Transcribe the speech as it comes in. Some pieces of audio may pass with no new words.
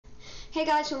Hey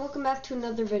guys, and welcome back to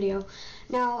another video.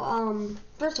 Now,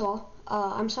 first of all,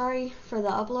 I'm sorry for the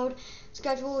upload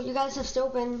schedule. You guys have still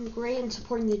been great in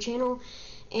supporting the channel,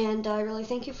 and I really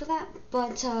thank you for that.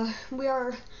 But we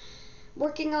are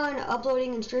working on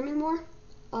uploading and streaming more.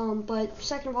 But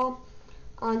second of all,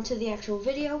 on to the actual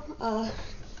video.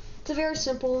 It's a very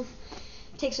simple.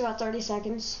 It takes about 30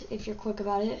 seconds if you're quick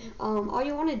about it. All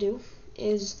you want to do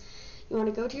is you want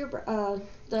to go to your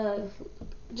the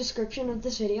description of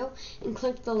this video and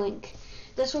click the link.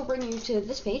 This will bring you to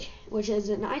this page, which is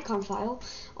an icon file.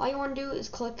 All you want to do is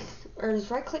click, or just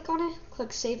right click on it,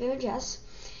 click save image as.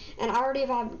 And I already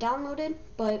have it downloaded,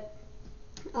 but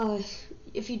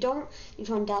if you don't, you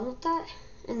just want to download that,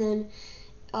 and then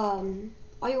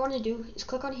all you want to do is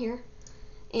click on here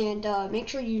and make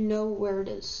sure you know where it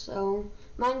is. So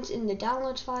mine's in the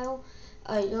downloads file.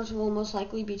 Yours will most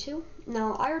likely be too.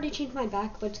 Now I already changed my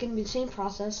back, but it's going to be the same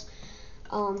process.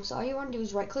 So all you want to do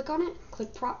is right click on it,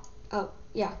 click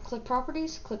click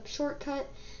properties, click shortcut,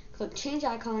 click change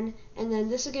icon, and then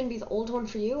this is going to be the old one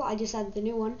for you. I just added the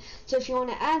new one. So if you want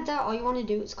to add that, all you want to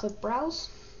do is click browse,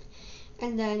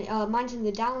 and then mine's in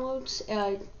the downloads.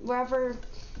 Wherever,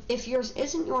 if yours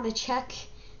isn't, you want to check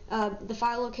the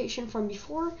file location from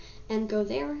before and go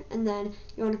there, and then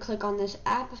you want to click on this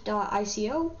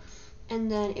app.ico, and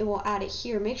then it will add it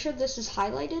here. Make sure this is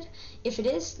highlighted. If it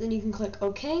is, then you can click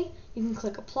OK, you can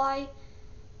click apply,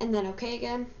 and then OK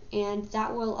again, and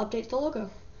that will update the logo.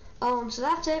 So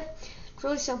that's it. It's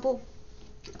really simple.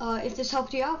 If this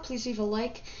helped you out, please leave a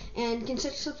like and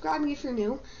consider subscribing if you're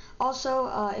new. Also,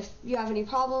 if you have any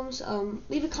problems,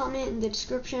 leave a comment in the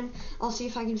description. I'll see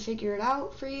if I can figure it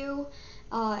out for you.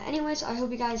 Anyways, I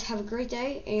hope you guys have a great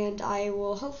day, and I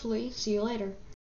will hopefully see you later.